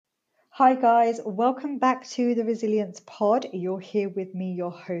Hi, guys. Welcome back to the Resilience Pod. You're here with me, your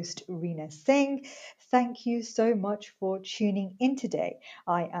host, Reena Singh. Thank you so much for tuning in today.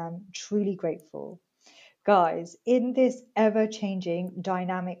 I am truly grateful. Guys, in this ever changing,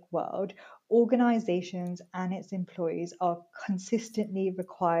 dynamic world, organizations and its employees are consistently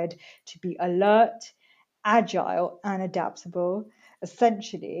required to be alert, agile, and adaptable.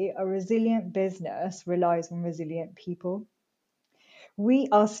 Essentially, a resilient business relies on resilient people. We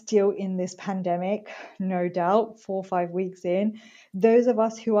are still in this pandemic, no doubt, 4 or 5 weeks in. Those of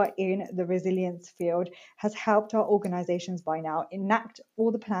us who are in the resilience field has helped our organizations by now enact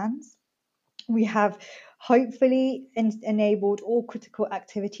all the plans. We have hopefully enabled all critical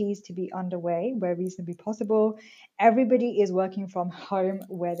activities to be underway where reasonably possible. Everybody is working from home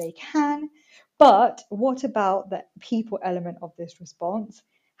where they can. But what about the people element of this response?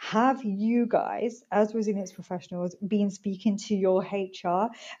 Have you guys, as resilience professionals, been speaking to your HR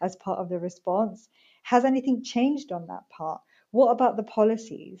as part of the response? Has anything changed on that part? What about the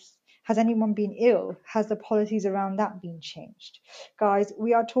policies? Has anyone been ill? Has the policies around that been changed? Guys,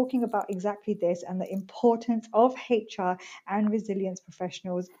 we are talking about exactly this and the importance of HR and resilience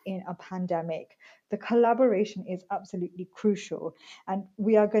professionals in a pandemic. The collaboration is absolutely crucial, and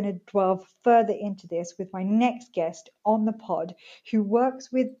we are going to delve further into this with my next guest on the pod who works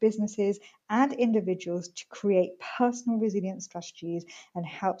with businesses and individuals to create personal resilience strategies and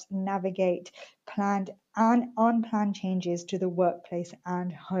helps navigate planned and unplanned changes to the workplace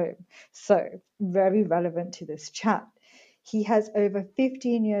and home. So, very relevant to this chat. He has over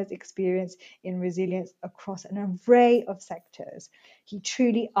 15 years' experience in resilience across an array of sectors. He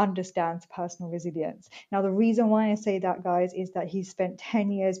truly understands personal resilience. Now, the reason why I say that, guys, is that he spent 10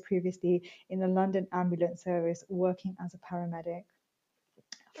 years previously in the London Ambulance Service working as a paramedic.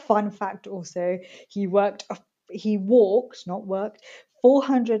 Fun fact also, he walked, not worked,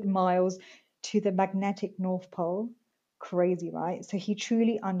 400 miles to the magnetic North Pole. Crazy, right? So he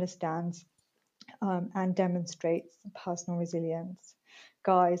truly understands and demonstrates personal resilience.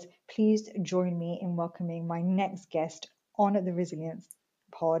 Guys, please join me in welcoming my next guest on the Resilience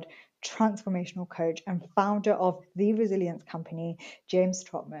Pod, transformational coach and founder of the Resilience Company, James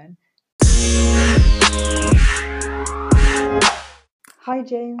Trotman. Hi,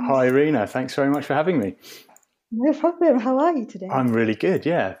 James. Hi, Irina. Thanks very much for having me. No problem. How are you today? I'm really good,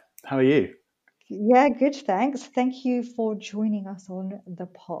 yeah. How are you? Yeah, good, thanks. Thank you for joining us on the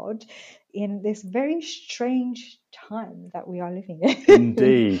pod in this very strange time that we are living in.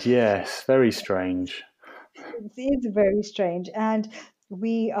 Indeed, yes. Very strange. It is very strange. And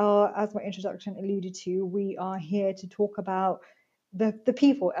we are, as my introduction alluded to, we are here to talk about the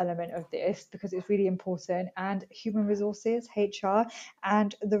people element of this because it's really important, and human resources, HR,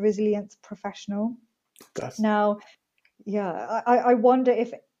 and the resilience professional. That's Now, yeah, I wonder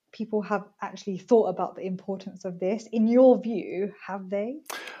if people have actually thought about the importance of this. In your view, have they?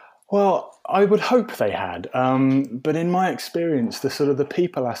 Well, I would hope they had, but in my experience, the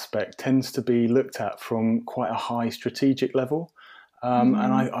people aspect tends to be looked at from quite a high strategic level. And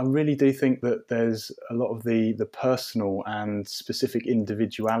Mm, I really do think that there's a lot of the personal and specific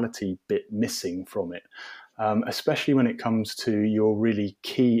individuality bit missing from it, especially when it comes to your really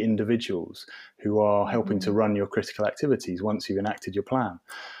key individuals who are helping to mhm, run your critical activities once you've enacted your plan.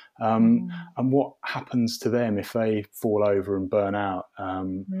 mhm, And what happens to them if they fall over and burn out,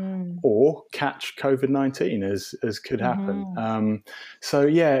 mm, or catch COVID-19, as could happen. mhm, So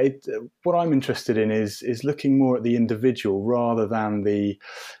yeah, what I'm interested in is looking more at the individual rather than the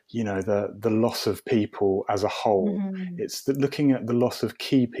loss of people as a whole. mhm, It's looking at the loss of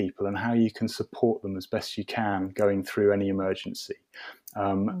key people and how you can support them as best you can going through any emergency.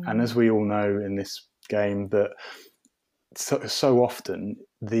 And mm, as we all know in this game, that so often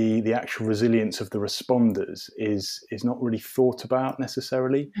the actual resilience of the responders is not really thought about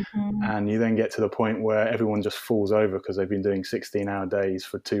necessarily, mhm, and you then get to the point where everyone just falls over because they've been doing 16-hour days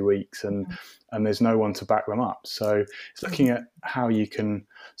for 2 weeks, and there's no one to back them up. So it's looking mhm. at how you can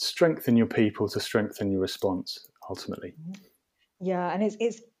strengthen your people to strengthen your response ultimately. Yeah, and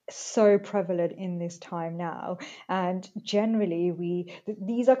it's so prevalent in this time now. And generally,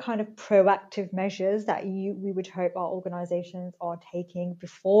 these are kind of proactive measures that we would hope our organizations are taking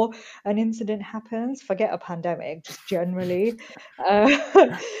before an incident happens. Forget a pandemic, just generally.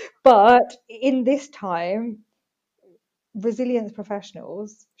 But in this time, resilience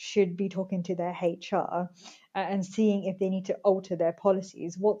professionals should be talking to their HR and seeing if they need to alter their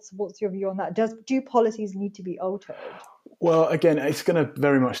policies. What's your view on that? Do policies need to be altered? Well, again, it's going to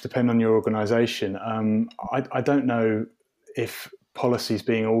very much depend on your organisation. I don't know if policies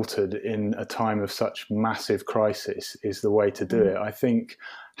being altered in a time of such massive crisis is the way to do it. I think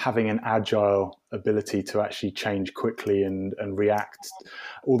having an agile ability to actually change quickly and react,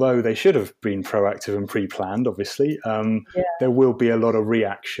 although they should have been proactive and pre-planned, obviously, there will be a lot of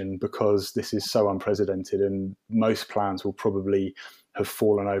reaction because this is so unprecedented, and most plans will probably have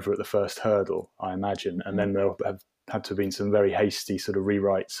fallen over at the first hurdle, I imagine, and then they'll have had to have been some very hasty sort of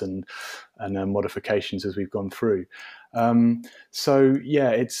rewrites and modifications as we've gone through. So yeah,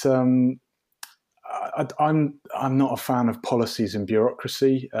 it's I'm not a fan of policies and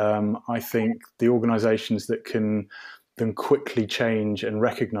bureaucracy. I think the organisations that can then quickly change and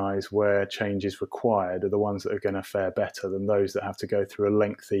recognise where change is required are the ones that are going to fare better than those that have to go through a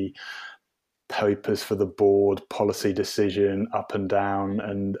lengthy papers for the board, policy decision, up and down,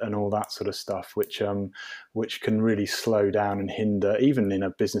 and all that sort of stuff, which can really slow down and hinder, even in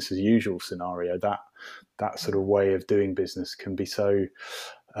a business as usual scenario. That sort of way of doing business can be so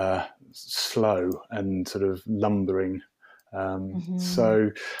slow and sort of lumbering. So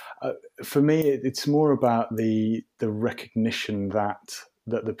for me, it's more about the recognition that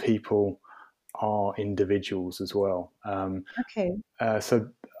the people are individuals as well. So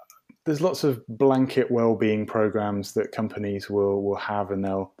there's lots of blanket well-being programs that companies will have, and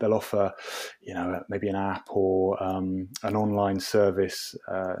they'll offer, maybe an app or an online service,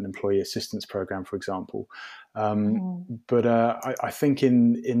 an employee assistance program, for example. But I think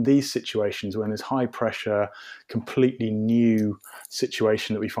in these situations, when there's high pressure, completely new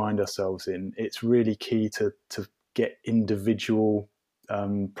situation that we find ourselves in, it's really key to get individual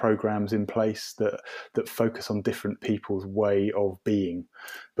programs in place that focus on different people's way of being,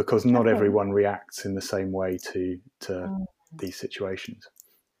 because not everyone reacts in the same way to these situations.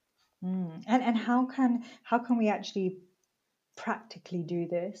 And how can we actually practically do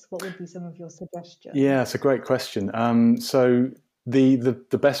this? What would be some of your suggestions? Yeah, it's a great question. So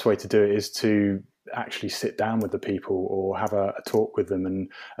the best way to do it is to actually sit down with the people or have a talk with them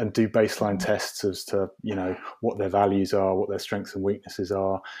and do baseline tests as to what their values are, what their strengths and weaknesses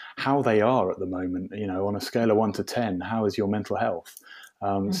are, how they are at the moment. On a scale of 1 to 10, how is your mental health?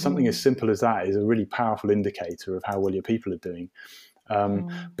 Something as simple as that is a really powerful indicator of how well your people are doing.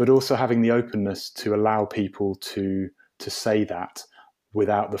 But also having the openness to allow people to say that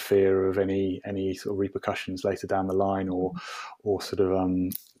without the fear of any sort of repercussions later down the line, or sort of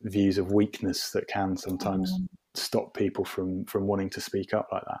views of weakness that can sometimes stop people from wanting to speak up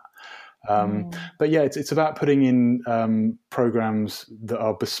like that. But yeah, it's about putting in programs that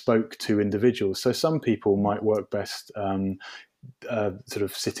are bespoke to individuals. So some people might work best sort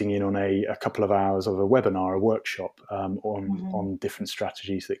of sitting in on a couple of hours of a webinar, a workshop on different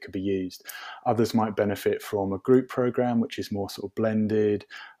strategies that could be used. Others might benefit from a group program, which is more sort of blended.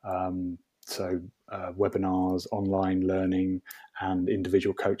 Webinars, online learning, and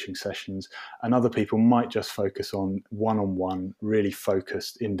individual coaching sessions. And other people might just focus on one-on-one, really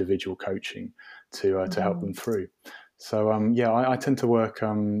focused individual coaching to help them through. So I tend to work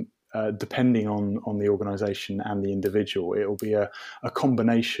depending on the organisation and the individual. It will be a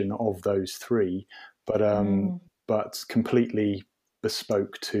combination of those three, but completely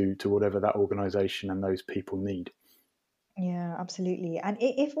bespoke to whatever that organisation and those people need. Yeah, absolutely. And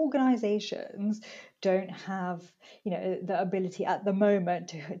if organizations don't have, the ability at the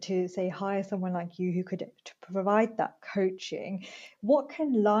moment to say hire someone like you who could to provide that coaching, what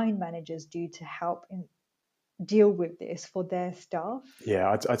can line managers do to help deal with this for their staff?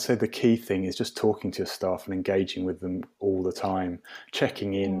 Yeah, I'd say the key thing is just talking to your staff and engaging with them all the time,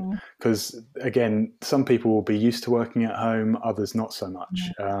 checking in, because again, some people will be used to working at home, others not so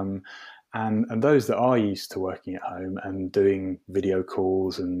much. And those that are used to working at home and doing video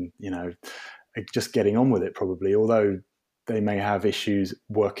calls and, just getting on with it probably, although they may have issues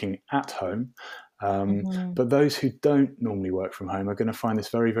working at home. But those who don't normally work from home are going to find this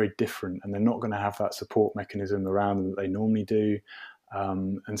very, very different, and they're not going to have that support mechanism around them that they normally do.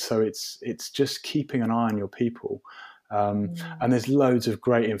 And so it's just keeping an eye on your people. And there's loads of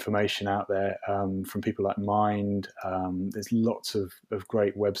great information out there from people like Mind. There's lots of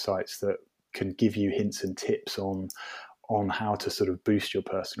great websites that can give you hints and tips on how to sort of boost your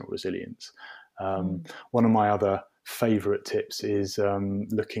personal resilience. One of my other favorite tips is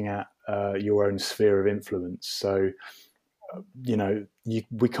looking at your own sphere of influence. So,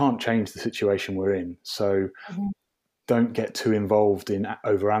 we can't change the situation we're in. So don't get too involved in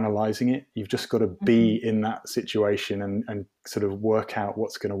overanalyzing it. You've just got to be in that situation and sort of work out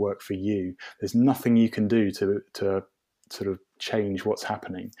what's going to work for you. There's nothing you can do to sort of change what's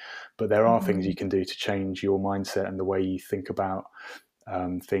happening, but there are things you can do to change your mindset and the way you think about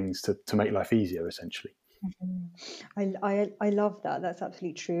things to make life easier, essentially. Mhm. I love that. That's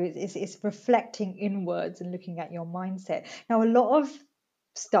absolutely true. It's reflecting inwards and looking at your mindset. Now, a lot of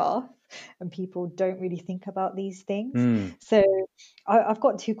staff and people don't really think about these things. Mm, So I've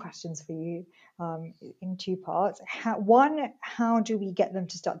got two questions for you, in two parts. One, how do we get them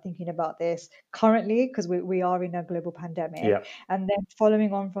to start thinking about this currently? Because we are in a global pandemic. yeah. And then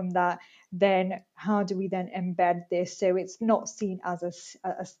following on from that, then how do we then embed this so it's not seen as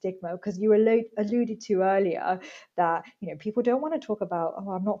a stigma? Because you alluded to earlier that, people don't want to talk about,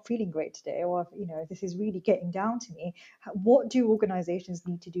 oh, I'm not feeling great today, or, this is really getting down to me. What do organizations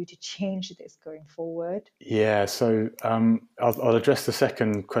need to do to change this going forward? Yeah, so I'll address the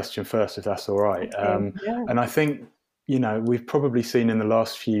second question first, if that's all right. Okay, yeah. And I think, we've probably seen in the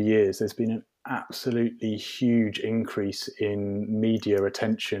last few years there's been an absolutely huge increase in media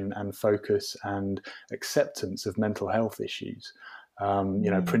attention and focus and acceptance of mental health issues.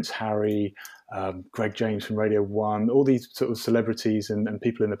 Mm, Prince Harry, Greg James from Radio One, all these sort of celebrities and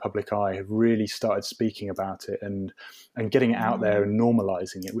people in the public eye have really started speaking about it and getting it out there mm, and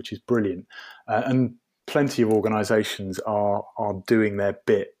normalizing it, which is brilliant. And plenty of organisations are doing their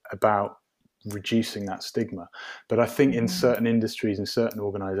bit about reducing that stigma. But I think in mhm, certain industries and certain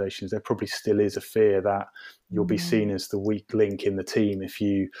organisations, there probably still is a fear that you'll be seen mm, as the weak link in the team if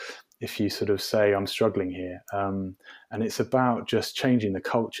you sort of say I'm struggling here. And it's about just changing the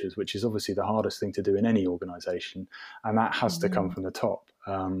cultures, which is obviously the hardest thing to do in any organisation, and that has to come mhm, from the top.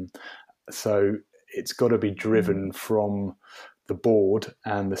 So it's got to be mhm, driven from the board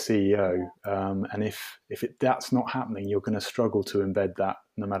and the CEO. And if that's not happening, you're going to struggle to embed that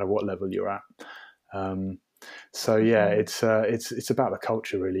no matter what level you're at. Um, so yeah, mhm, it's about the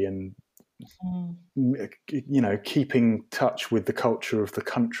culture really, and mm. keeping touch with the culture of the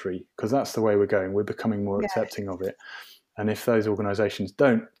country, because that's the way we're going. We're becoming more Yeah. accepting of it. And if those organisations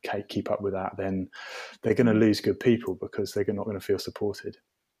don't keep up with that, then they're going to Mhm, lose good people because they're not going to feel supported.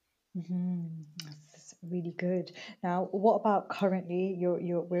 mhm. That's really good. Now, what about currently?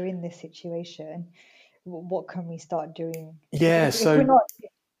 We're in this situation. What can we start doing? Yeah, If we're so not,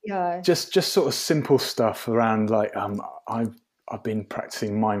 yeah. just sort of simple stuff around like I've been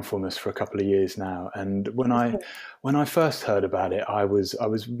practicing mindfulness for a couple of years now, and Okay. when I first heard about it, I was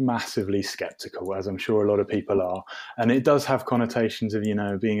massively skeptical, as I'm sure a lot of people are, and it does have connotations of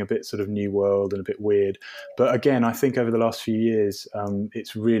being a bit sort of new world and a bit weird. But again, I think over the last few years,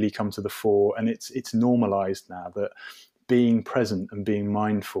 it's really come to the fore, and it's normalised now that being present and being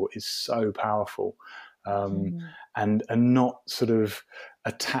mindful is so powerful, Mhm, and not sort of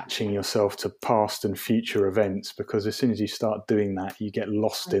attaching yourself to past and future events, because as soon as you start doing that, you get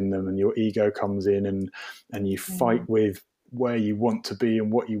lost in them and your ego comes in, and you fight mhm, with where you want to be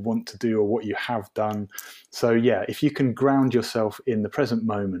and what you want to do or what you have done. So yeah, if you can ground yourself in the present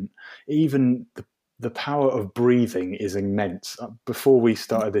moment, even the power of breathing is immense. Before we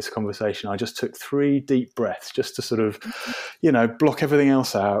started this conversation, I just took 3 deep breaths just to sort of, block everything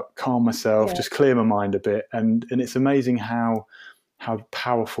else out, calm myself, yeah. just clear my mind a bit. And it's amazing how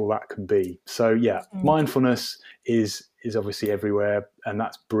powerful that can be. So yeah, Mhm, mindfulness is obviously everywhere, and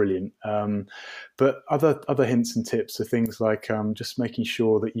that's brilliant. But other hints and tips are things like just making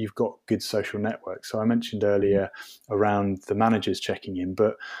sure that you've got good social networks. So I mentioned mhm, earlier around the managers checking in,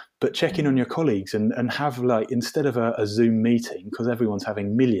 but check in on mhm. your colleagues and have, like, instead of a Zoom meeting, because everyone's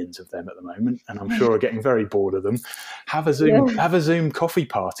having millions of them at the moment, and I'm sure are getting very bored of them, Yeah. have a Zoom coffee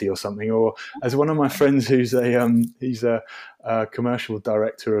party or something. Or as one of my friends he's a commercial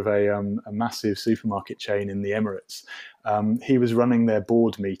director of a massive supermarket chain in the Emirates. He was running their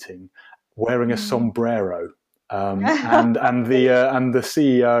board meeting wearing a Mm. sombrero. And the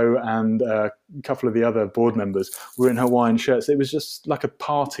CEO and a couple of the other board members were in Hawaiian shirts. It was just like a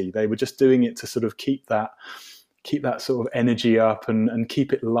party. They were just doing it to sort of keep that sort of energy up and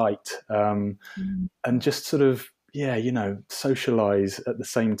keep it light, Mm, and just sort of, yeah, socialize at the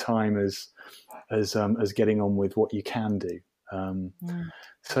same time as getting on with what you can do. Um, mm.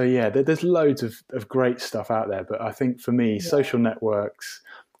 so yeah, there's loads of great stuff out there, but I think for me, Yeah, social networks,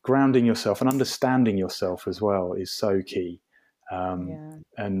 grounding yourself and understanding yourself as well is so key, yeah,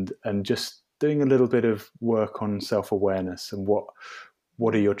 and just doing a little bit of work on self-awareness and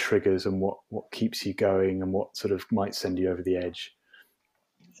what are your triggers and what keeps you going and what sort of might send you over the edge.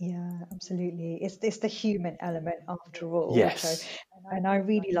 yeah, absolutely. It's the human element after all, which I Yes. and I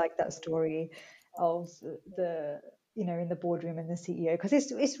really like that story of the in the boardroom and the CEO, because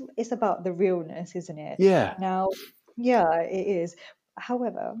it's about the realness, isn't it? Yeah. Now, yeah, it is.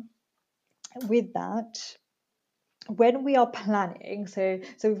 However, with that, when we are planning, so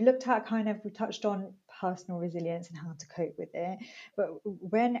we've looked at, we touched on personal resilience and how to cope with it. But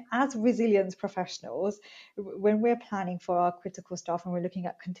when, as resilience professionals, when we're planning for our critical staff and we're looking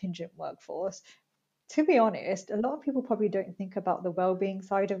at contingent workforce, to be honest, a lot of people probably don't think about the well-being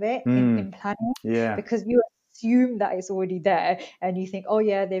side of it in planning, Yeah. because you assume that it's already there and you think, oh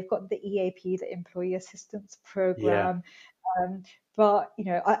yeah, they've got the EAP, the Employee Assistance Yeah. Program. But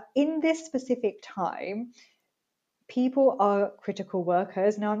in this specific time, people are critical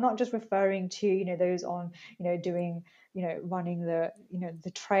workers. Now, I'm not just referring to, those on, doing, running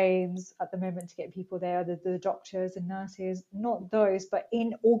the trains at the moment to get people there, the doctors and nurses, not those, but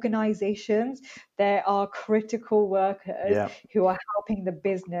in organizations, there are critical workers Yeah. who are helping the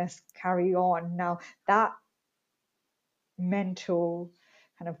business carry on. Now, that mental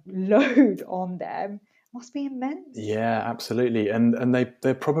kind of load on them must be immense. Yeah, absolutely. And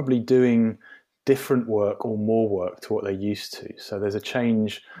they're probably doing different work or more work to what they're used to. So there's a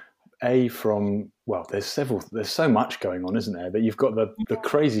change, from, well, there's so much going on, isn't there? That you've got the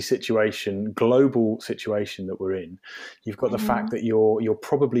crazy situation, global situation that we're in. You've got the fact that you're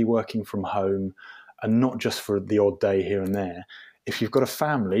probably working from home, and not just for the odd day here and there. If you've got a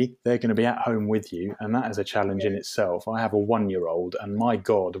family, they're going to be at home with you, and that is a challenge in itself. I have a 1-year-old, and my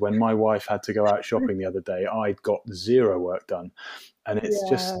God, when my wife had to go out shopping the other day, I got zero work done. And it's Yeah.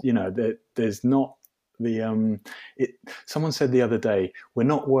 just, there's not someone said the other day, we're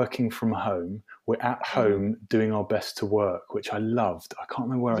not working from home, we're at home doing our best to work, which I loved. I can't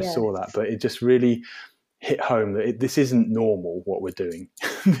remember where I saw that, but it just really hit home that this isn't normal what we're doing.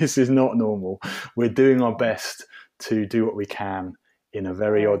 This is not normal. We're doing our best to do what we can in a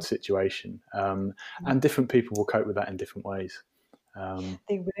very odd situation, and different people will cope with that in different ways.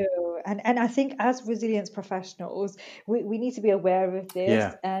 They will. And I think as resilience professionals, we need to be aware of this,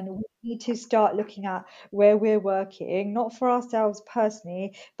 Yeah. and we need to start looking at where we're working, not for ourselves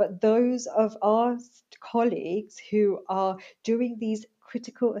personally, but those of our colleagues who are doing these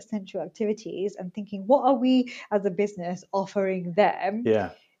critical essential activities, and thinking, what are we as a business offering them Yeah.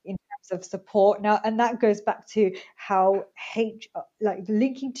 in terms of support now? And that goes back to how like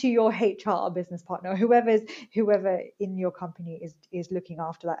linking to your HR business partner, whoever in your company is looking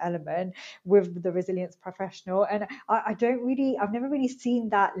after that element with the resilience professional. And I've never really seen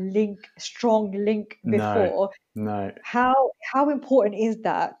that strong link No. before. No. How important is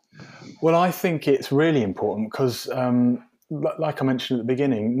that? Well, I think it's really important because, like I mentioned at the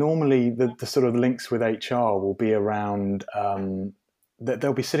beginning, normally the sort of links with HR will be around that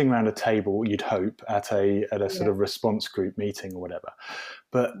they'll be sitting around a table, you'd hope, at a sort Yeah. of response group meeting or whatever.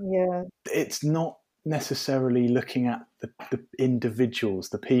 But Yeah. it's not necessarily looking at the individuals,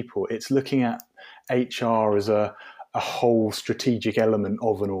 the people. It's looking at HR as a whole strategic element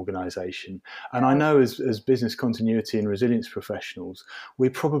of an organization. And I know as business continuity and resilience professionals, we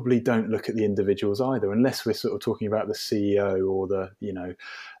probably don't look at the individuals either, unless we're sort of talking about the CEO or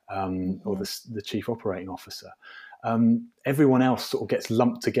or the chief operating officer. Everyone else sort of gets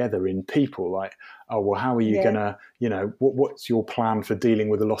lumped together in people, like, oh, well, how are you going to, what's your plan for dealing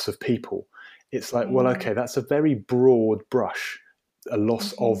with the loss of people? It's like, well, okay, that's a very broad brush, a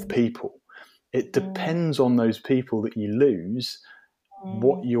loss of people. It depends on those people that you lose,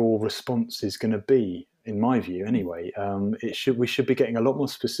 what your response is going to be, in my view, anyway. We should be getting a lot more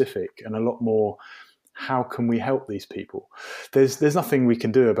specific and a lot more, how can we help these people? There's nothing we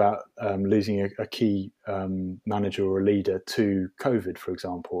can do about losing a key manager or a leader to COVID, for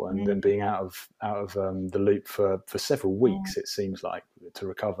example, and then being out of the loop for several weeks, it seems like, to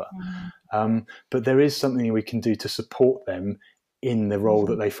recover. But there is something we can do to support them in the role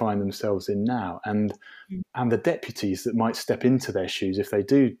that they find themselves in now, and the deputies that might step into their shoes if they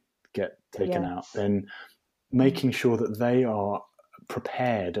do get taken out, then making sure that they are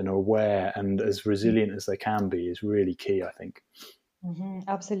prepared and aware and as resilient as they can be is really key, I think.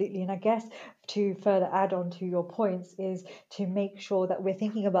 Absolutely. And I guess to further add on to your points is to make sure that we're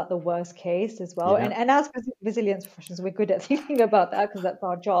thinking about the worst case as well. Yeah. And as resilience professionals, we're good at thinking about that because that's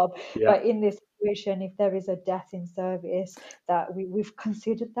our job. Yeah. But in this situation, if there is a death in service, that we've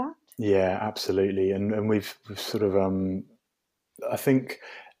considered that. Yeah, absolutely. And we've sort of, I think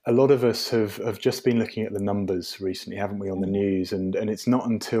a lot of us have just been looking at the numbers recently, haven't we, on the news? And it's not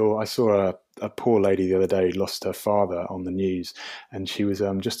until I saw a poor lady the other day lost her father on the news, and she was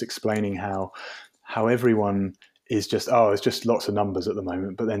just explaining how everyone is just, it's just lots of numbers at the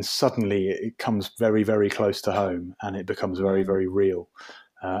moment, but then suddenly it comes very, very close to home and it becomes very, very real.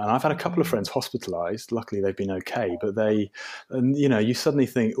 And I've had a couple of friends hospitalised. Luckily, they've been okay. But you suddenly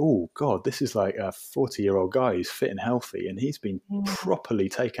think, oh, God, this is like a 40-year-old guy who's fit and healthy, and he's been properly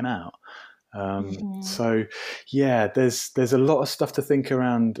taken out. So yeah, there's a lot of stuff to think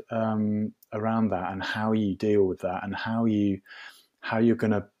around that, and how you deal with that, and how you're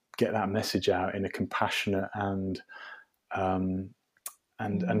going to get that message out in a compassionate and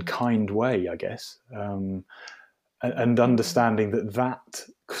kind way, I guess. And understanding that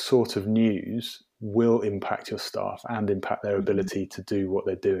sort of news will impact your staff and impact their ability to do what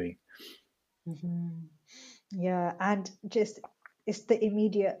they're doing. Yeah, and just it's the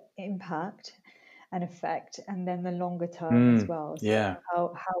immediate impact and effect, and then the longer term as well. So Yeah.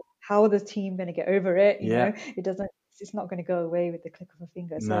 how the team going to get over it? You Yeah. know, it's not going to go away with the click of a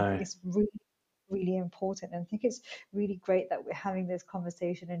finger. So I No. think it's really important, and I think it's really great that we're having this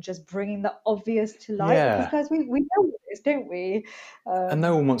conversation and just bringing the obvious to light. Yeah. Because guys, we know this, don't we? And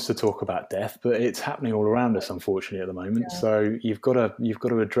no one wants to talk about death, but it's happening all around us, unfortunately, at the moment. Yeah. So you've got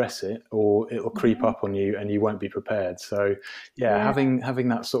to address it, or it'll creep up on you, and you won't be prepared. So yeah. having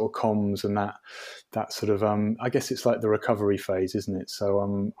that sort of comms and that sort of I guess it's like the recovery phase, isn't it?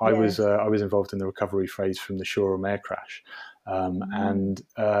 So I was involved in the recovery phase from the Shoreham air crash. And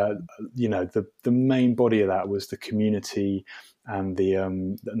you know, the main body of that was the community and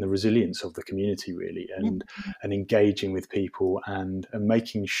the resilience of the community, really, and engaging with people and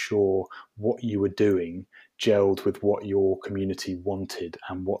making sure what you were doing gelled with what your community wanted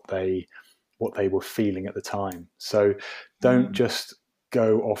and what they were feeling at the time. So don't just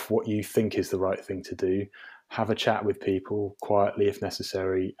go off what you think is the right thing to do. Have a chat with people quietly if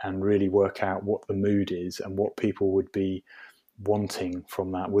necessary, and really work out what the mood is and what people would be wanting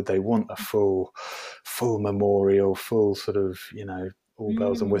from that. Would they want a full memorial, full sort of, you know, all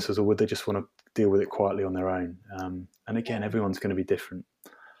bells and whistles, or would they just want to deal with it quietly on their own? And again, everyone's going to be different.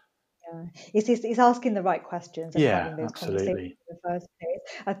 Yeah, it's asking the right questions and having those conversations in the first place.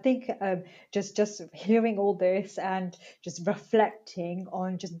 I think just hearing all this and just reflecting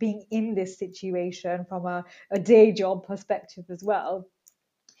on just being in this situation from a day job perspective as well,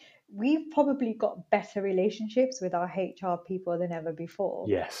 we've probably got better relationships with our HR people than ever before.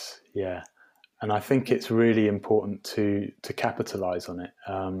 Yes, yeah. And I think it's really important to capitalise on it.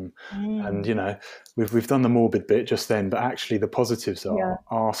 And you know, we've done the morbid bit just then, but actually the positives are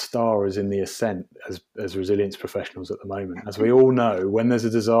our star is in the ascent as resilience professionals at the moment. As we all know, when there's a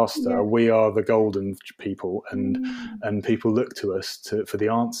disaster, we are the golden people, and people look to us for the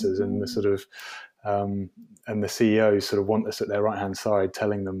answers, and the sort of and the CEOs sort of want us at their right-hand side,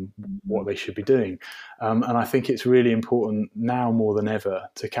 telling them what they should be doing. And I think it's really important now more than ever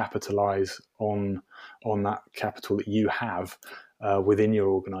to capitalise on that capital that you have within your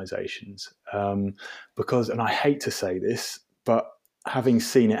organisations. Because, and I hate to say this, but having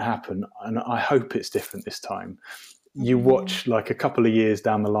seen it happen, and I hope it's different this time, you watch like a couple of years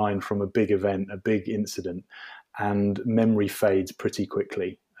down the line from a big event, a big incident, and memory fades pretty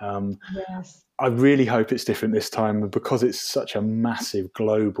quickly. Yes. I really hope it's different this time, because it's such a massive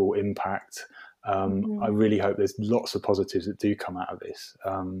global impact. I really hope there's lots of positives that do come out of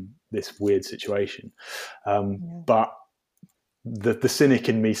this weird situation. But the cynic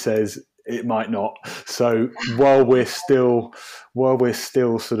in me says it might not. So while we're still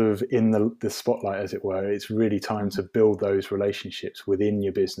sort of in the spotlight, as it were, it's really time to build those relationships within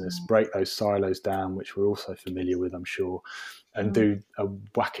your business, break those silos down, which we're also familiar with, I'm sure, and do a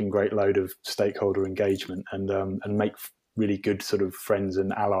whacking great load of stakeholder engagement, and make really good sort of friends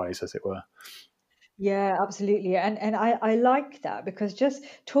and allies, as it were. Yeah, absolutely. And I like that, because just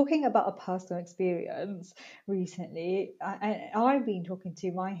talking about a personal experience recently, I've been talking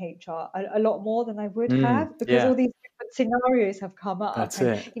to my HR a lot more than I would have, because all these different scenarios have come up. That's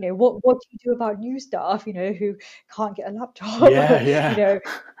and it. you know, what do you do about new staff, you know, who can't get a laptop? You know,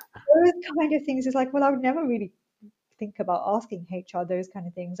 those kind of things. Is like, well, I would never really think about asking HR those kind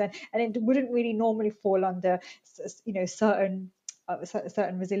of things, and it wouldn't really normally fall under, you know, certain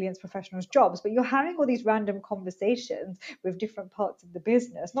resilience professionals' jobs. But you're having all these random conversations with different parts of the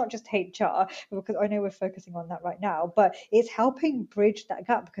business, not just HR, because I know we're focusing on that right now, but it's helping bridge that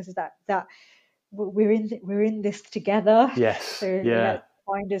gap, because that we're in this together. Yes. So let's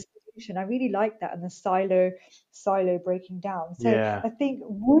find a solution. I really like that, and the silo breaking down. So I think,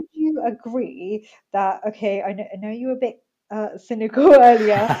 would you agree that, okay, I know you were a bit cynical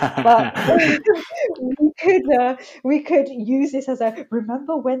earlier, but we could use this as a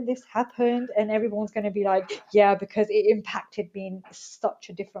remember when this happened, and everyone's going to be like, yeah, because it impacted me in such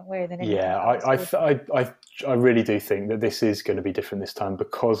a different way than anything else. I really do think that this is going to be different this time,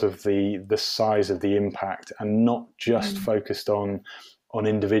 because of the size of the impact, and not just focused on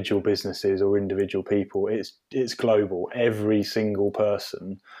individual businesses or individual people. It's global. Every single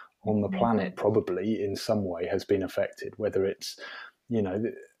person on the planet probably in some way has been affected, whether it's, you know,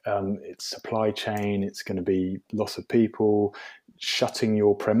 it's supply chain, it's going to be loss of people. Shutting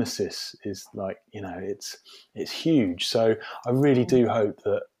your premises is like, it's huge. So I really do hope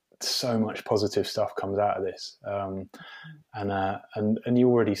that so much positive stuff comes out of this, and you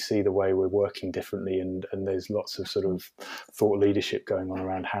already see the way we're working differently, and there's lots of sort of thought leadership going on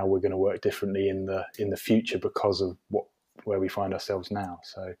around how we're going to work differently in the future because of where we find ourselves now.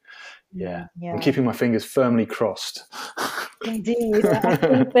 So yeah. I'm keeping my fingers firmly crossed. Indeed, I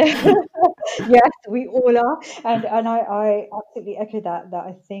think that yes, we all are, and I absolutely echo that. That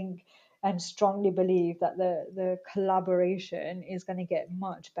I think and strongly believe that the collaboration is going to get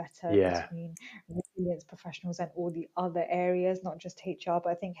much better between resilience professionals and all the other areas, not just HR, but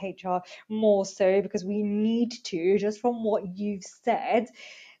I think HR more so, because we need to, just from what you've said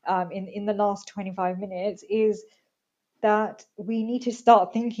in the last 25 minutes, is that we need to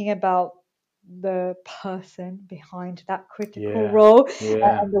start thinking about the person behind that critical role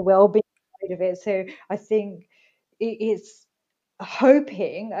and the well-being side of it. So I think it's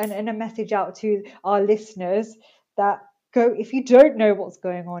hoping and a message out to our listeners that if you don't know what's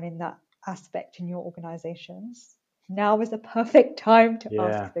going on in that aspect in your organizations, now is the perfect time to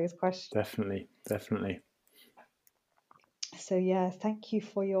ask those questions. Definitely. So yeah, thank you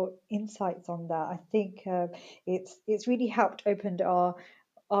for your insights on that. I think it's really helped opened our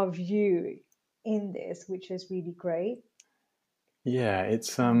view in this, which is really great. Yeah,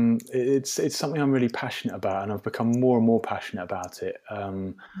 it's something I'm really passionate about, and I've become more and more passionate about it.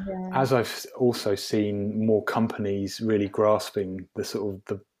 As I've also seen more companies really grasping the sort of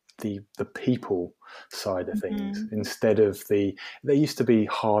the people side of things, instead of there used to be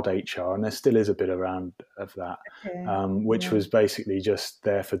hard HR, and there still is a bit around of that, which was basically just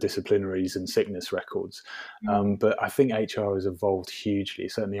there for disciplinaries and sickness records. But I think HR has evolved hugely.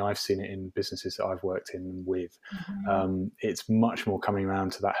 Certainly I've seen it in businesses that I've worked in with. It's much more coming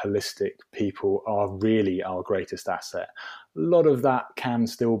around to that holistic. People are really our greatest asset. A lot of that can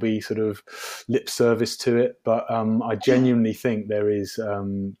still be sort of lip service to it, but I genuinely think there is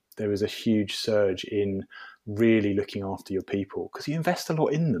a huge surge in really looking after your people, because you invest a lot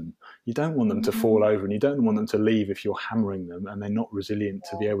in them. You don't want them to fall over, and you don't want them to leave if you're hammering them and they're not resilient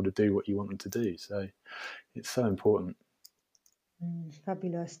to be able to do what you want them to do. So it's so important.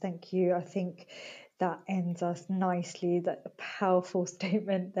 Fabulous. Thank you. I think that ends us nicely. That powerful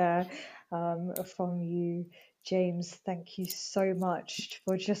statement there from you, James. Thank you so much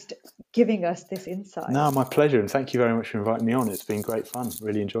for just giving us this insight. No, my pleasure. And thank you very much for inviting me on. It's been great fun.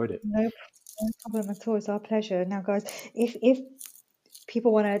 Really enjoyed it. No problem at all. It's our pleasure. Now, guys, if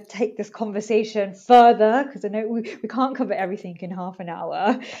people want to take this conversation further, because I know we can't cover everything in half an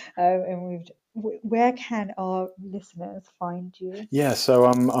hour, and where can our listeners find you? Yeah, so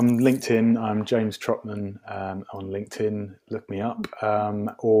I'm LinkedIn. I'm James Trotman on LinkedIn. Look me up.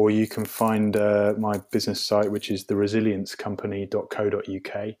 Or you can find my business site, which is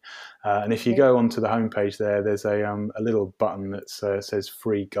theresiliencecompany.co.uk. And if you go onto the homepage there's a little button that says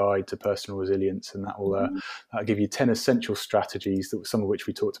free guide to personal resilience, and that'll give you 10 essential strategies, some of which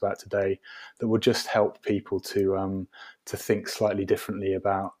we talked about today, that will just help people to think slightly differently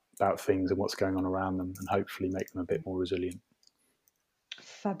about things and what's going on around them, and hopefully make them a bit more resilient.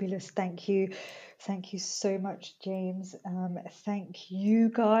 Fabulous. Thank you. Thank you so much, James. Thank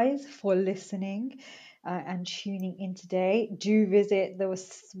you guys for listening and tuning in today. Do visit the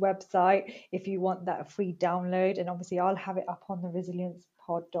website if you want that free download, and obviously I'll have it up on the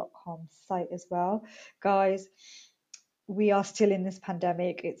resiliencepod.com site as well. Guys, we are still in this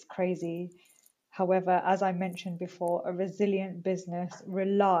pandemic. It's crazy. However, as I mentioned before, a resilient business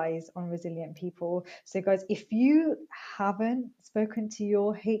relies on resilient people. So guys, if you haven't spoken to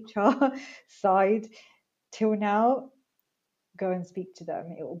your HR side till now, go and speak to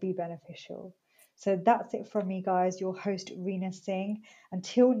them. It will be beneficial. So that's it from me, guys, your host, Reena Singh.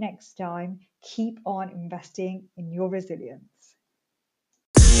 Until next time, keep on investing in your resilience.